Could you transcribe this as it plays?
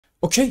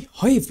Okay,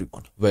 hi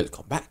everyone,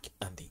 welcome back,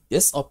 and in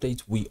this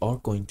update we are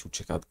going to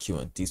check out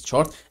QNT's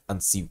chart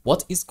and see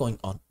what is going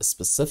on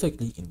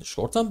specifically in the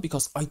short term,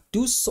 because I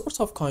do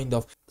sort of kind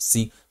of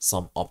see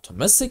some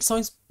optimistic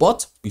signs.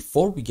 But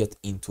before we get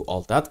into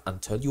all that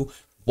and tell you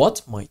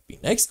what might be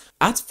next,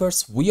 at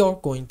first we are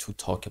going to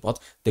talk about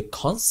the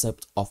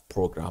concept of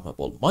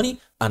programmable money,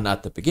 and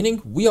at the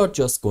beginning we are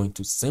just going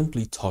to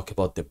simply talk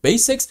about the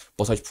basics,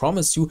 but I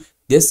promise you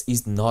this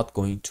is not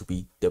going to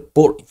be the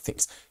boring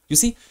things. You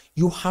see,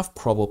 you have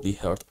probably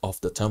heard of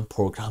the term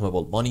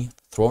programmable money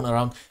thrown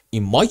around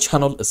in my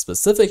channel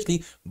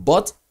specifically,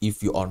 but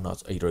if you are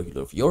not a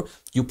regular viewer,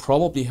 you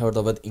probably heard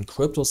of it in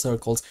crypto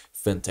circles,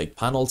 fintech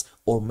panels,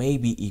 or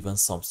maybe even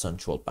some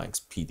central banks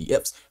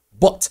PDFs.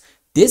 But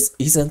this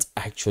isn't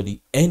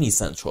actually any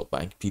central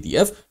bank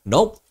PDF.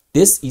 No,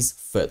 this is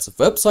Fed's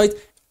website,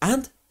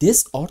 and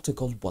this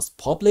article was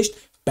published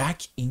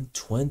back in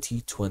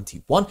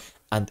 2021,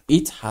 and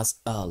it has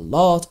a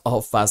lot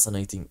of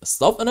fascinating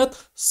stuff in it.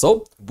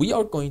 So we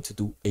are going to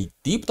do a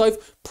deep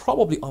dive.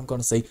 Probably I'm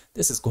gonna say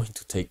this is going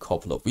to take a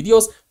couple of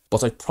videos,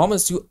 but I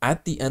promise you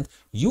at the end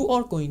you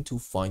are going to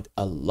find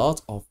a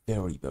lot of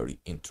very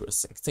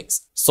interesting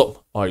things.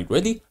 So are you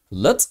ready?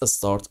 Let's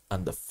start.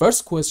 And the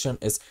first question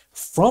is,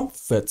 from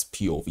Fed's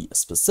POV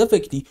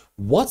specifically,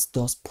 what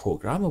does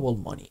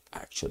programmable money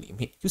actually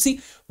mean? You see,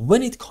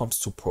 when it comes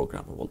to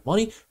programmable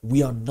money,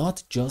 we are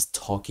not just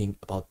talking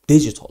about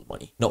digital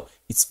money. No,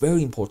 it's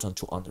very important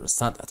to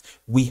understand that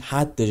we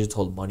had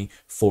digital money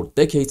for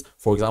decades.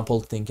 For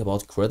example, think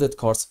about credit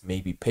cards,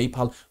 maybe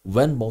PayPal,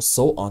 Venmo,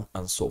 so on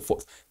and so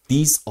forth.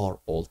 These are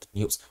old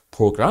news.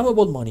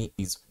 Programmable money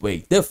is way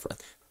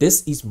different.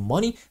 This is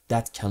money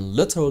that can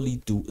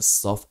literally do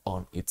stuff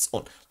on its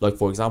own. Like,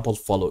 for example,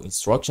 follow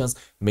instructions.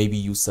 Maybe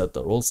you set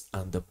the rules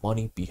and the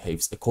money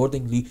behaves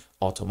accordingly,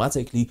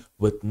 automatically,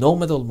 with no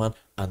middleman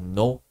and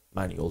no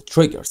manual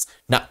triggers.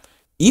 Now,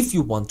 if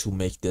you want to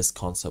make this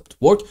concept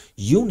work,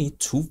 you need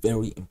two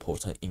very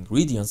important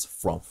ingredients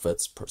from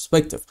Fed's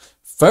perspective.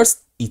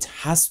 First, it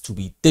has to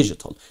be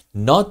digital,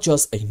 not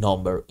just a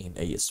number in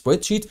a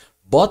spreadsheet,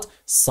 but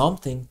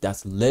something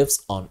that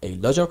lives on a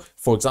ledger.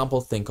 For example,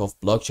 think of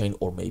blockchain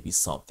or maybe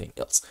something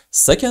else.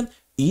 Second,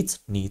 it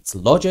needs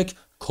logic,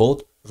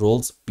 code,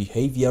 rules,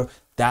 behavior.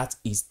 That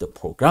is the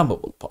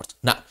programmable part.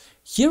 Now,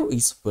 here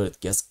is where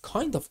it gets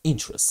kind of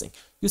interesting.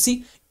 You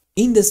see,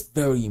 in this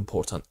very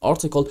important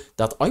article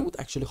that I would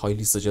actually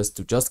highly suggest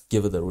to just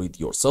give it a read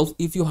yourself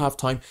if you have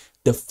time,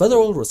 the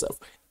Federal Reserve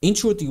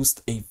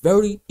introduced a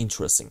very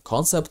interesting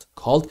concept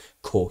called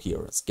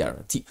coherence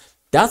guarantee.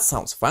 That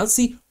sounds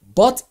fancy,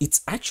 but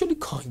it's actually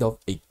kind of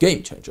a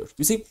game changer.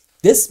 You see,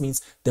 this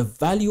means the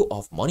value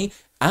of money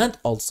and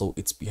also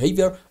its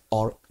behavior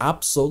are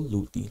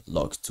absolutely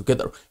locked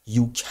together.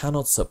 You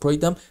cannot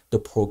separate them. The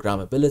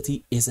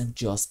programmability isn't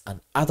just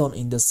an add-on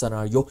in this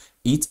scenario,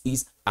 it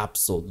is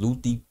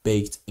absolutely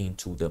baked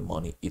into the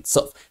money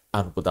itself.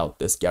 And without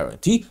this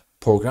guarantee,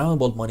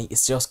 programmable money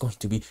is just going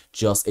to be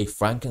just a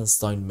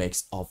Frankenstein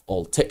mix of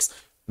all text.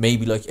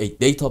 Maybe like a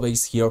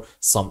database here,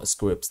 some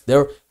scripts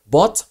there,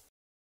 but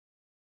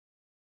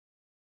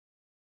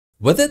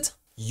with it,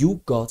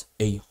 you got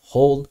a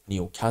whole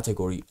new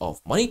category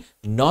of money,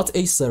 not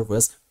a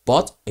service,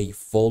 but a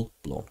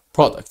full-blown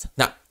product.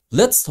 Now,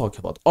 let's talk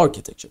about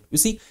architecture. You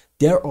see,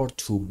 there are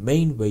two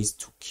main ways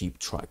to keep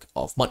track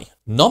of money.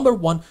 Number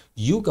one,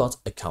 you got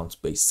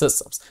account-based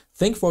systems.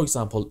 Think, for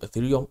example,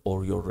 Ethereum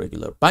or your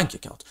regular bank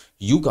account.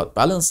 You got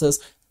balances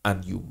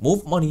and you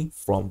move money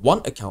from one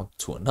account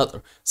to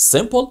another.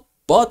 Simple,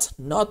 but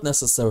not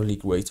necessarily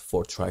great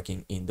for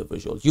tracking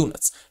individual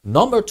units.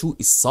 Number two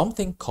is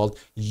something called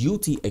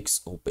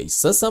UTXO-based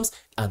systems,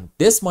 and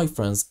this, my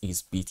friends,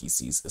 is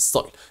BTC's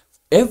style.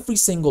 Every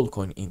single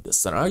coin in this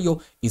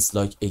scenario is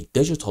like a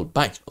digital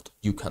banknote.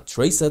 You can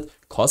trace it,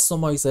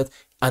 customize it,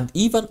 and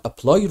even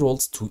apply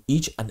rules to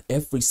each and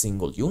every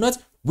single unit,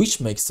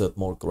 which makes it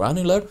more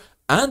granular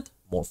and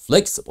more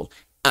flexible.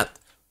 And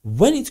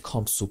when it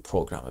comes to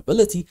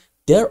programmability,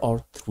 there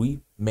are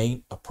three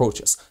main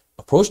approaches.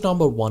 Approach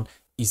number one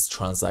is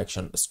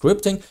transaction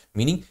scripting,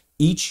 meaning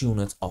each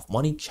unit of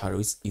money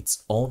carries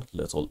its own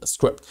little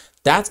script.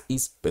 That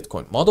is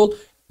Bitcoin model.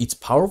 It's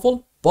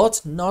powerful,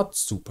 but not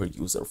super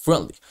user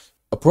friendly.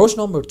 Approach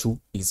number two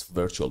is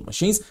virtual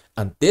machines,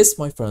 and this,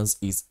 my friends,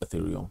 is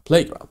Ethereum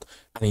Playground.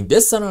 And in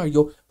this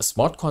scenario,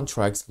 smart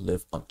contracts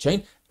live on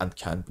chain and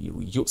can be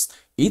reused.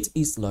 It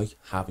is like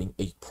having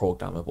a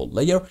programmable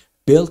layer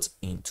built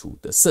into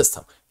the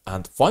system.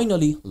 And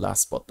finally,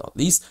 last but not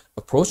least,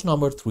 approach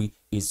number three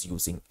is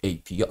using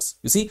APIs.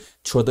 You see,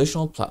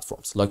 traditional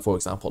platforms like, for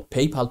example,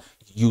 PayPal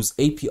use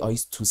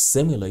APIs to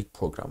simulate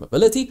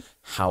programmability.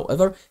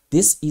 However,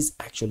 this is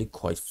actually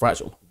quite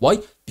fragile. Why?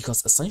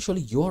 Because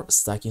essentially you are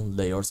stacking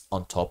layers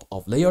on top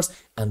of layers,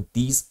 and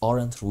these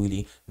aren't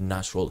really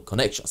natural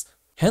connections.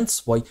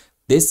 Hence why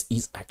this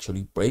is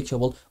actually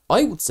breakable,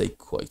 I would say,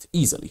 quite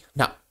easily.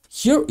 Now,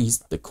 here is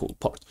the cool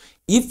part.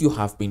 If you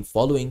have been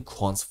following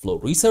Quant's Flow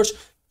research,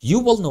 you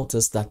will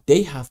notice that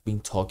they have been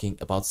talking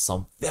about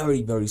some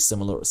very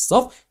similar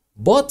stuff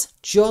but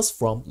just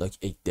from like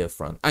a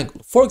different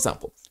angle. For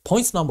example,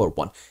 point number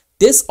one,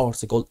 this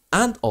article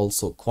and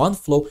also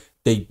QuantFlow,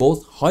 they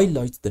both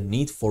highlight the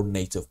need for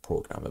native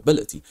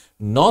programmability,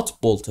 not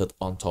bolted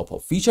on top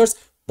of features,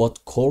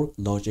 but core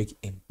logic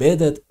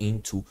embedded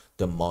into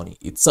the money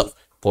itself.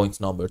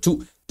 Point number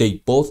two, they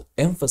both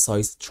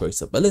emphasize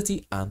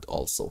traceability and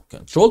also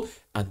control.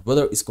 And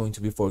whether it's going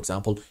to be, for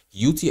example,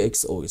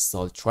 UTXO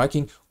style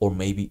tracking or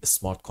maybe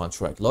smart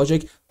contract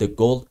logic, the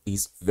goal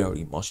is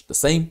very much the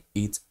same.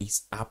 It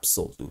is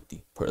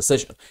absolutely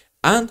precision.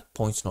 And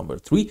point number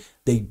three,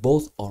 they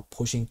both are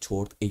pushing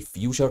toward a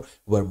future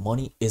where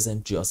money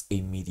isn't just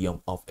a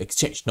medium of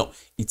exchange. No,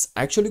 it's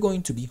actually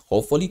going to be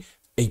hopefully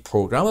a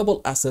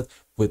programmable asset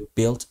with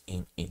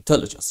built-in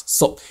intelligence.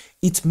 So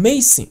it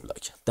may seem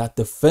like that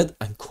the Fed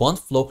and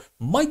QuantFlow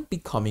might be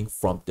coming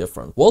from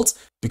different worlds,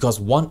 because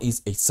one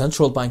is a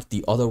central bank,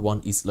 the other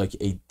one is like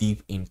a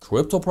deep in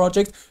crypto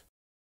project,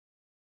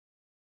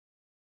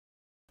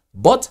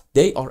 but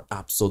they are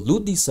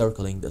absolutely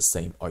circling the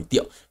same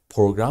idea: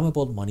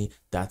 programmable money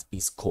that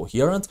is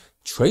coherent,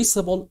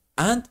 traceable,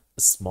 and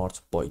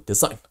smart by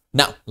design.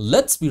 Now,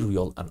 let's be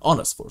real and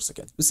honest for a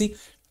second. You see,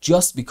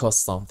 just because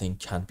something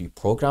can be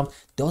programmed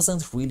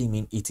doesn't really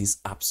mean it is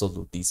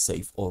absolutely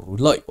safe or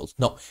reliable.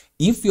 No,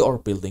 if you are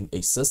building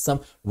a system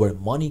where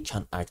money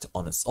can act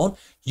on its own,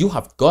 you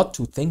have got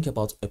to think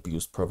about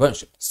abuse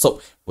prevention.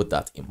 So with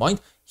that in mind,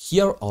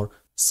 here are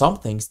some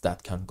things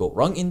that can go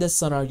wrong in this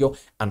scenario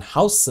and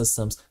how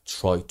systems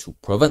try to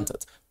prevent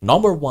it.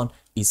 Number one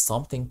is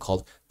something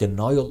called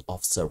denial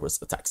of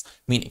service attacks,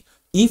 meaning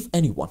if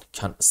anyone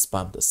can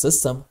spam the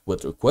system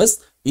with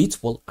requests, it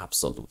will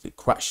absolutely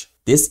crash.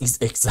 This is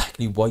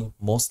exactly why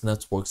most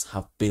networks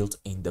have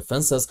built-in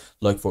defenses,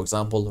 like for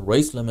example,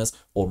 rate limits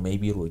or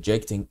maybe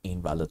rejecting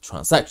invalid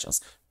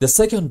transactions. The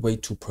second way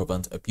to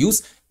prevent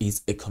abuse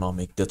is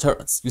economic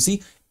deterrence. You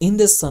see, in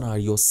this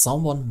scenario,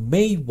 someone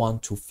may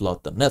want to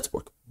flood the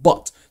network,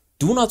 but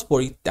do not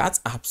worry,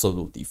 that's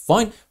absolutely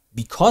fine,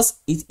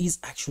 because it is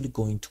actually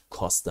going to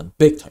cost them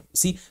big time. You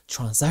see,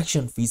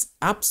 transaction fees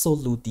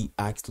absolutely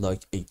act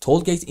like a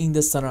toll gate in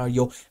this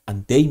scenario,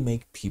 and they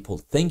make people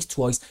think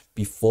twice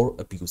before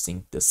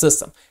abusing the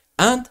system.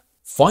 And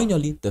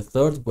finally, the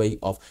third way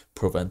of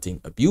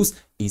preventing abuse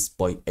is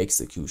by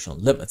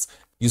execution limits.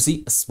 You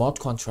see, smart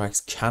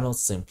contracts cannot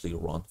simply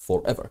run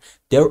forever.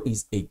 There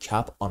is a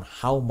cap on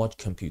how much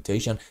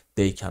computation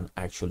they can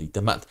actually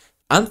demand.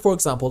 And for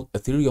example,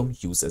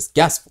 Ethereum uses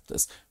gas for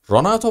this.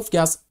 Run out of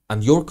gas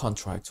and your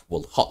contract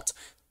will halt.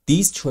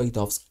 These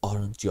trade-offs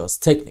aren't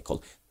just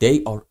technical,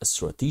 they are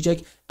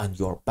strategic, and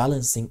you're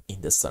balancing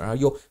in this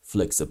scenario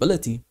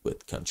flexibility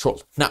with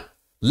control. Now,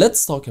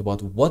 let's talk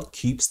about what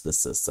keeps the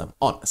system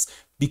honest,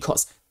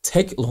 because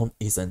tech alone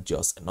isn't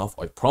just enough.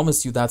 I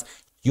promise you that.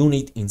 You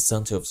need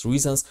incentives,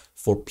 reasons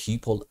for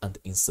people and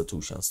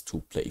institutions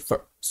to play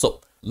fair.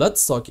 So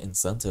let's talk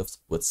incentives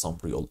with some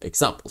real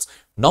examples.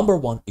 Number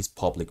one is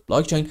public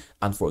blockchain,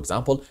 and for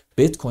example,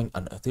 Bitcoin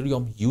and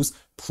Ethereum use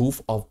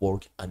proof of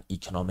work and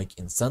economic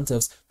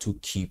incentives to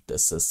keep the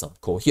system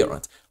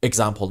coherent.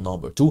 Example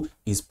number two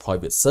is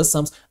private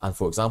systems, and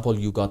for example,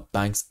 you got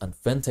banks and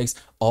fintechs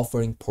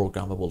offering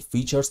programmable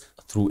features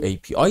through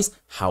APIs.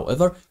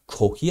 However,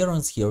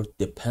 coherence here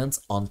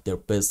depends on their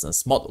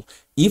business model.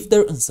 If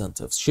their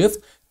incentives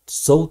shift,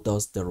 so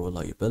does the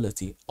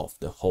reliability of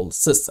the whole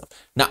system.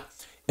 Now,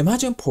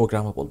 imagine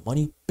programmable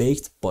money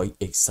baked by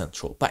a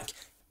central bank.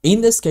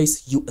 In this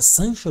case, you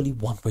essentially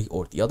one way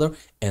or the other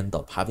end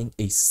up having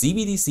a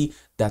CBDC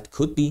that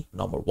could be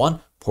number one,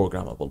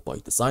 programmable by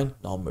design,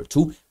 number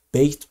two,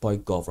 baked by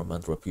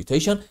government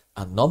reputation,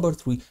 and number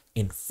three,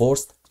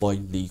 enforced by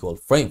legal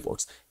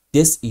frameworks.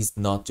 This is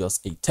not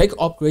just a tech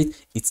upgrade,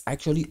 it's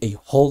actually a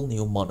whole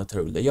new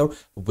monetary layer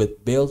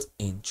with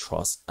built-in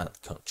trust and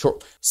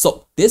control.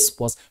 So this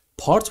was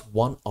part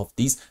one of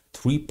these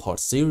three-part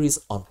series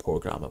on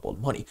programmable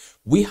money.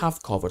 We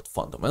have covered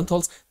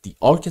fundamentals, the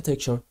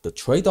architecture, the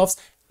trade-offs,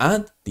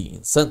 and the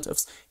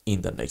incentives.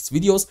 In the next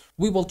videos,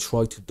 we will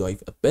try to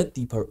dive a bit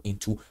deeper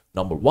into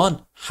number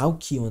one, how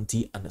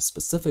QNT and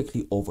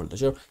specifically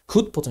Overledger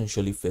could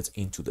potentially fit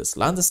into this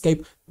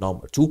landscape.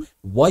 Number two,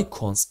 why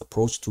Quant's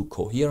approach to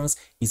coherence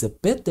is a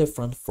bit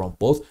different from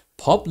both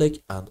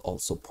public and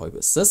also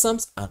private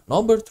systems. And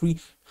number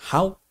three,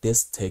 how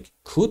this tech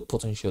could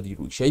potentially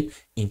reshape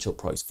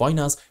enterprise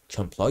finance,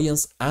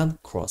 compliance, and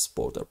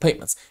cross-border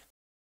payments.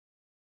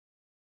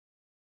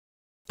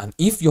 And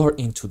if you're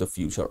into the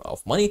future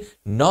of money,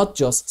 not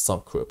just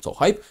some crypto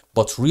hype,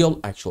 but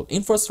real actual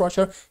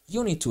infrastructure,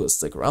 you need to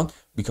stick around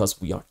because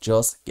we are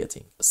just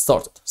getting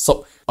started.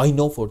 So I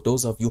know for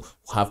those of you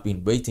who have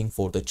been waiting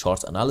for the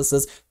chart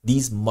analysis,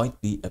 these might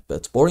be a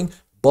bit boring,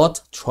 but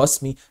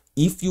trust me,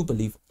 if you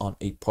believe on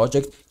a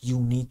project,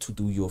 you need to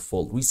do your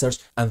full research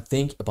and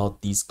think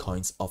about these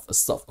kinds of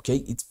stuff, okay?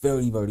 It's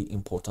very, very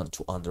important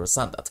to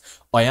understand that.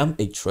 I am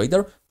a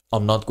trader,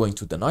 I'm not going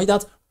to deny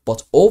that,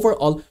 but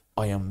overall,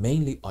 I am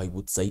mainly, I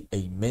would say,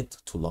 a mid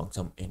to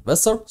long-term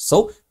investor.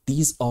 So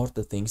These are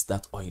the things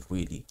that I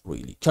really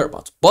care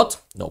about.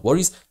 But no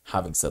worries,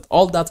 having said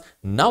all that,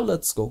 now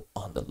let's go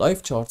on the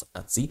live chart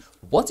and see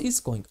what is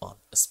going on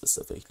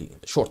specifically in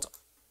the short term.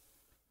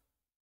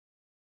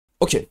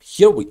 Okay,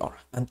 here we are.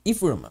 And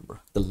if we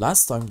remember, the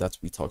last time that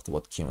we talked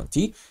about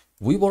QNT,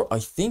 we were, I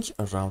think,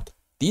 around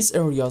these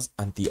areas,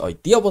 and the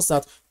idea was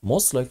that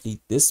most likely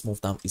this move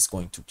down is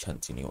going to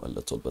continue a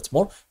little bit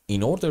more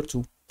in order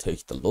to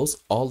take the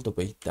lows all the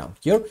way down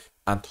here,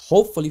 and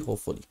hopefully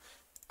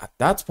at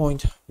that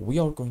point we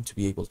are going to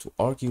be able to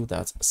argue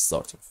that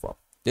starting from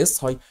this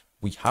high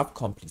we have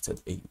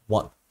completed a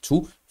 1,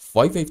 2,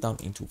 5 wave down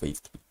into wave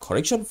 3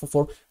 correction for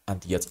 4,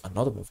 and yet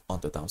another move on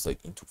the downside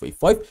into wave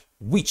 5,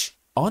 which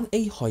on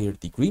a higher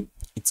degree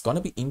it's gonna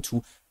be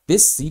into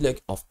this C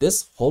leg of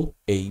this whole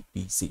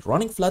ABC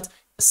running flat,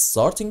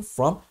 starting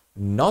from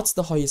not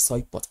the highest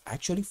side, but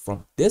actually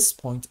from this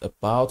point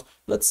about,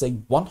 let's say,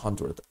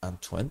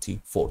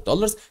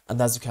 $124.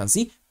 And as you can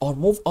see, our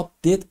move up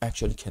did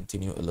actually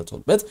continue a little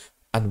bit,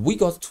 and we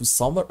got to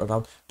somewhere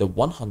around the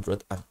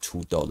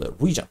 $102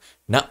 region.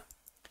 Now,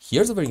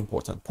 here's a very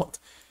important point.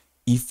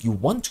 If you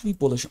want to be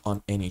bullish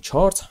on any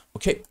chart,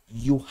 okay,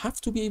 you have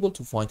to be able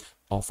to find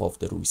off of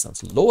the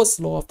recent lowest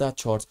low of that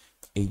chart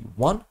a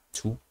 1,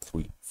 2,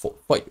 3, 4,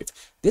 5 wave.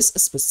 This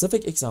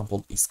specific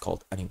example is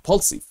called an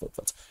impulsive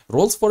movement.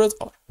 Rules for it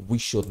are we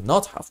should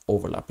not have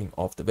overlapping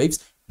of the waves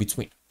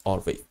between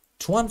our wave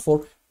 2 and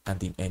 4,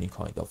 and in any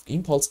kind of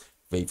impulse,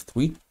 wave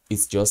 3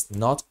 is just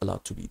not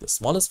allowed to be the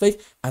smallest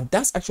wave, and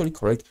that's actually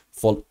correct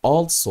for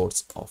all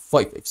sorts of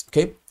 5 waves,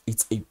 okay?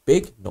 It's a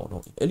big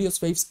no-no in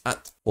Elliott's waves, and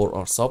for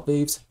our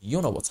sub-waves, you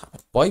know what's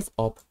happening. 5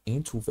 up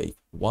into wave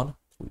 1,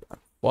 3, and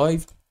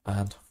 5,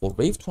 and for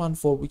wave 2 and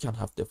 4, we can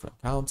have different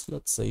counts.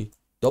 Let's say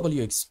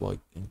WXY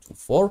into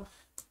 4,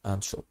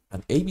 and show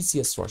an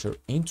ABC structure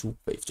into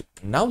wave 2.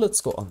 Now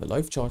let's go on the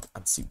live chart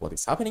and see what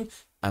is happening.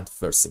 And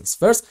first things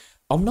first,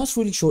 I'm not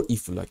really sure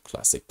if you like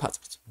classic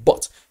patterns,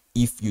 but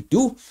if you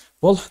do,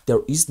 well,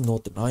 there is no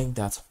denying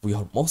that we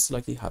are most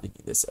likely having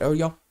in this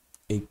area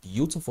a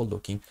beautiful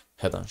looking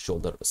head and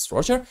shoulder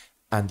structure,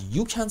 and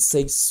you can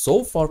say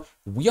so far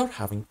we are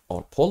having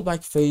our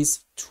pullback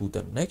phase to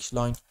the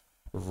neckline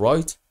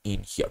right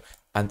in here.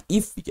 And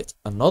if we get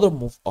another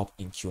move up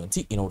in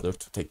QNT in order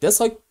to take this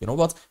high, you know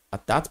what,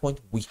 at that point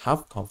we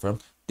have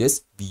confirmed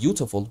this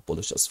beautiful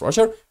bullish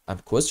structure,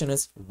 and question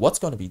is what's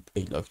going to be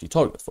a likely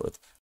target for it.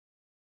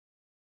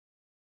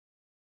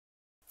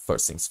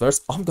 First things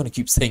first, I'm going to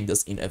keep saying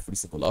this in every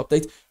single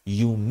update,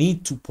 you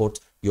need to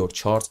put your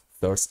chart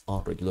first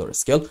on regular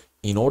scale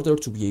in order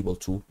to be able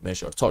to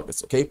measure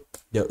targets, okay?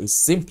 There is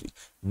simply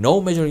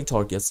no measuring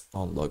targets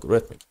on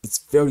logarithmic. It's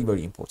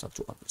very important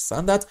to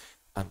understand that,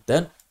 and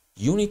then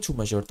you need to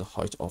measure the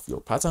height of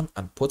your pattern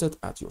and put it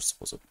at your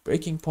supposed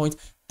breaking point.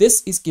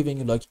 This is giving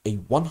you like a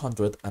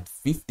 $115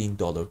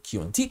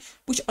 QNT,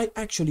 which I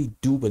actually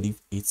do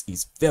believe it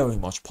is very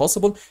much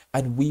possible,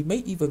 and we may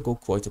even go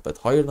quite a bit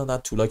higher than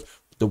that to like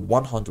the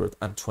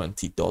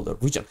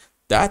 $120 region.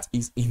 That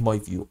is, in my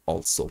view,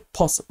 also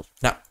possible.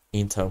 Now,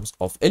 in terms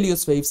of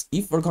Elliott's waves,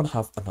 if we're gonna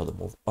have another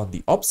move on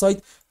the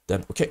upside,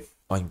 then okay,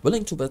 I'm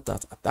willing to bet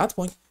that at that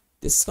point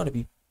this is gonna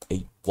be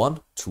a 1,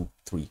 2,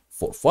 3,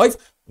 4,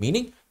 5,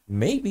 meaning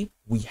maybe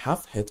we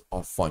have hit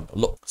our final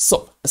low.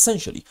 So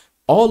essentially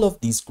all of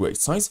these great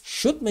signs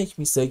should make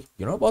me say,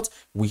 you know what,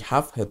 we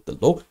have hit the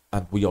low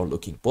and we are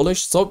looking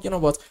bullish. So you know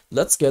what,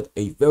 let's get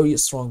a very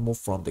strong move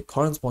from the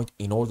current point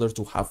in order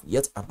to have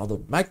yet another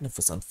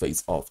magnificent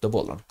phase of the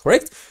bull run,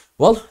 correct?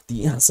 Well,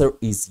 the answer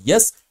is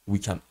yes, we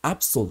can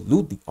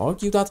absolutely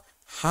argue that.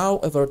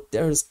 However,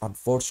 there is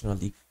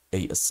unfortunately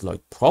a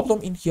slight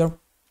problem in here,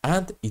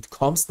 and it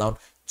comes down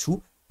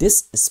to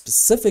this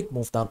specific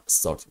move down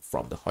starting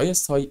from the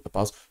highest high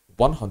about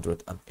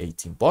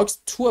 $118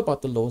 to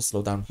about the lowest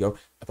low down here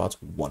about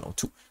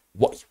 102.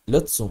 Why?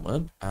 Let's zoom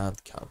in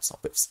and count some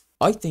waves.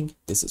 I think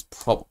this is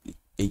probably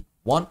a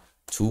 1,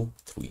 2,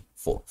 3,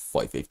 4,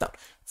 5 wave down,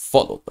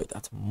 followed by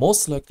that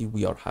most likely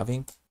we are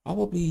having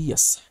probably,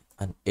 yes,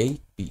 an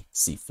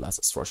ABC flat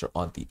structure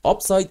on the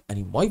upside, and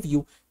in my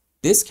view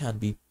this can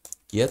be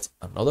yet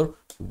another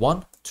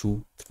 1,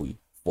 2, 3,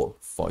 4,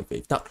 5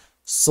 wave down.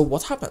 So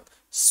what happened?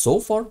 So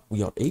far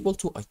we are able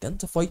to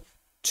identify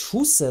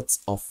 2 sets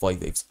of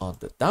 5 waves on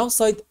the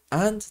downside,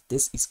 and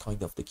this is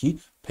kind of the key.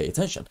 Pay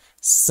attention,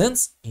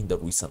 since in the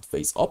recent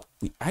phase up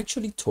we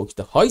actually took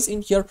the highs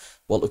in here.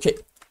 Well, okay,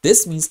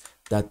 this means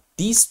that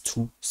these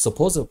 2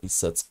 supposedly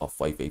sets of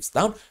 5 waves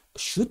down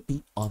should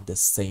be on the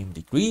same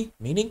degree,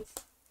 meaning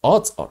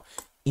odds are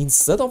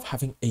instead of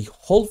having a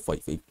whole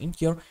 5 wave in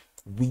here,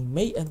 we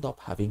may end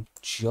up having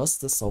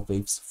just the sub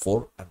waves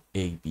for an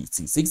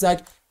ABC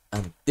zigzag,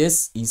 and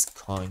this is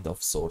kind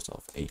of sort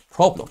of a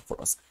problem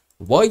for us.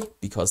 Why?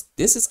 Because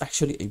this is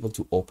actually able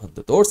to open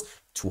the doors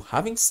to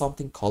having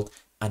something called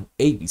an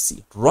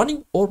ABC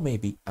running, or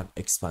maybe an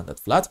expanded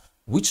flat,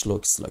 which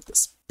looks like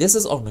this. This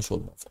is our initial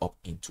move up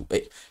into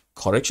A,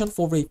 correction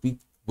for wave B,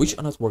 which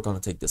on it we're going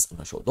to take this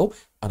initial low,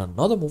 and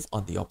another move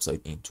on the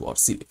upside into our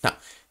ceiling. Now,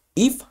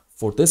 if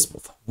for this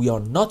move, we are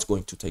not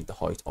going to take the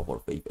height of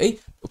our wave A.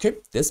 Okay,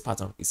 this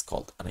pattern is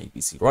called an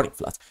ABC running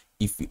flat.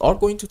 If we are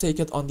going to take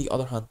it on the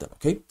other hand, then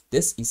okay,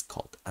 this is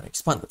called an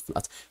expanded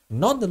flat.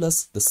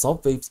 Nonetheless, the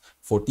subwaves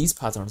for these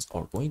patterns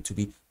are going to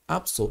be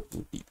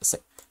absolutely the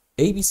same.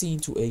 ABC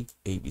into A,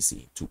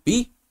 ABC into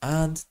B,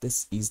 and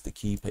this is the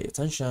key. Pay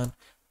attention.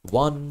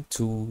 1,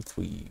 2,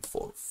 3,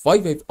 4,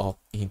 5 wave up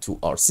into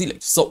our C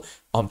ledge. So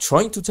I'm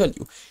trying to tell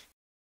you,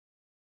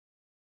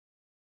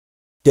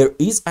 there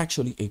is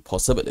actually a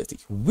possibility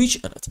which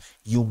in it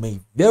you may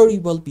very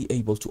well be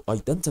able to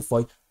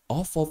identify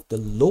off of the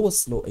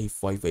lowest low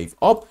A5 wave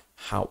up.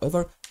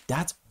 However,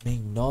 that may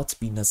not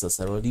be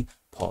necessarily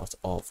part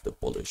of the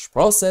bullish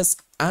process.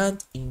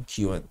 And in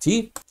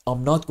QNT,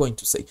 I'm not going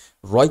to say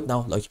right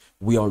now like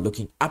we are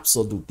looking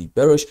absolutely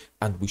bearish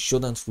and we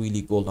shouldn't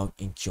really go long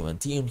in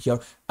QNT in here,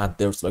 and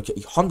there's like a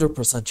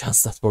 100%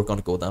 chance that we're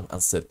gonna go down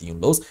and set new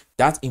lows.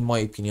 That in my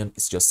opinion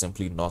is just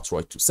simply not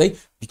right to say,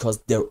 because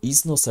there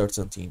is no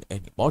certainty in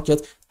any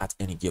market at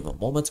any given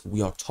moment.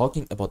 We are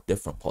talking about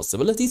different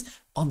possibilities.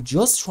 I'm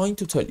just trying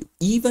to tell you,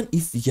 even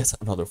if we get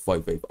another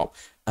 5 wave up,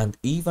 and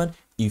even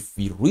if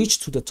we reach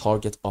to the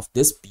target of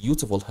this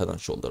beautiful head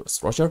and shoulder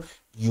structure,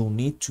 you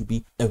need to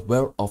be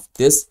aware of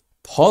this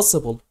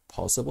possible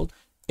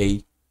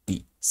A,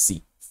 B,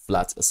 C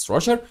flat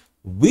structure,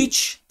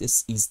 which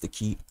this is the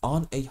key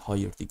on a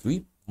higher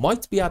degree,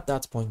 might be at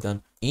that point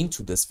then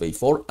into this wave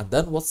 4, and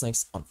then what's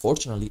next?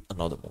 Unfortunately,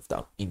 another move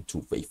down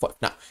into wave 5.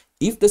 Now,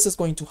 if this is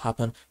going to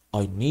happen,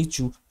 I need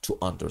you to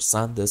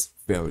understand this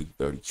very,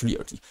 very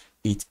clearly.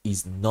 It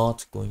is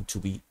not going to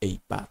be a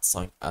bad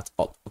sign at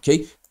all,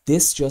 okay?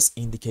 This just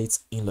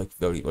indicates in like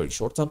very, very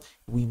short term,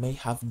 we may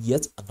have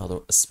yet another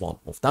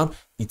small move down.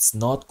 It's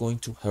not going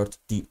to hurt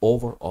the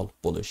overall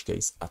bullish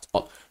case at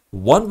all.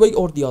 One way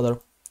or the other,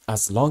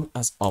 as long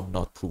as I'm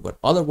not proven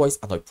otherwise,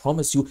 and I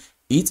promise you,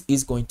 it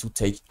is going to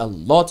take a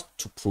lot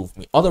to prove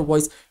me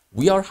otherwise.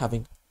 We are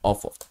having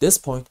off of this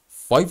point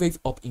 5 wave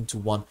up into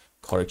 1,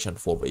 correction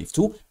for wave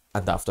 2,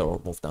 and after our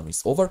move down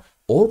is over,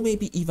 or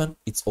maybe even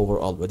it's over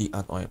already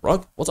and I am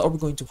wrong, what are we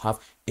going to have?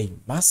 A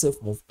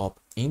massive move up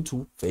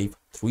into wave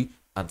 3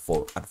 and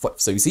 4 and 5.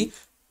 So you see,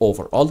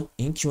 overall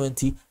in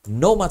QNT,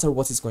 no matter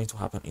what is going to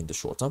happen in the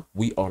short term,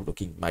 we are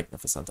looking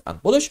magnificent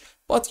and bullish.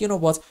 But you know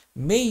what,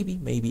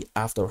 maybe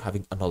after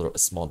having another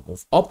small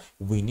move up,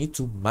 we need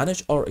to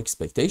manage our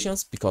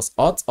expectations, because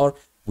odds are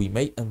we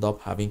may end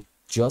up having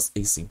just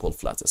a simple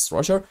flat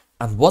structure.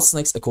 And what's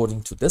next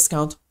according to this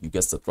count? You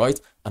guessed it right,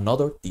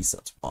 another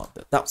decent on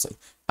the downside.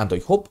 And I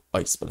hope I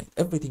explained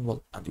everything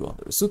well and you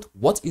understood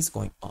what is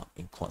going on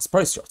in Quant's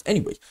price chart.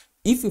 Anyway,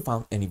 if you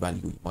found any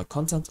value in my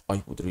content,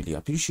 I would really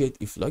appreciate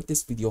if you like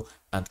this video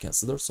and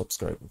consider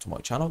subscribing to my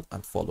channel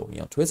and follow me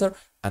on Twitter.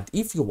 And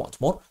if you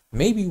want more,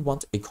 maybe you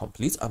want a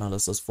complete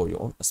analysis for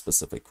your own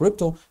specific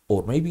crypto,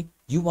 or maybe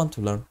you want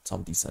to learn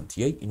some decent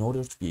TA in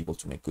order to be able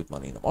to make good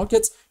money in the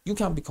markets, you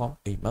can become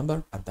a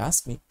member and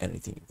ask me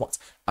anything you want.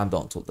 And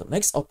until the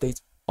next update,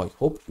 I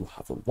hope you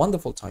have a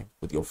wonderful time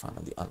with your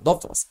family and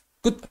loved ones.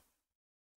 Goodbye.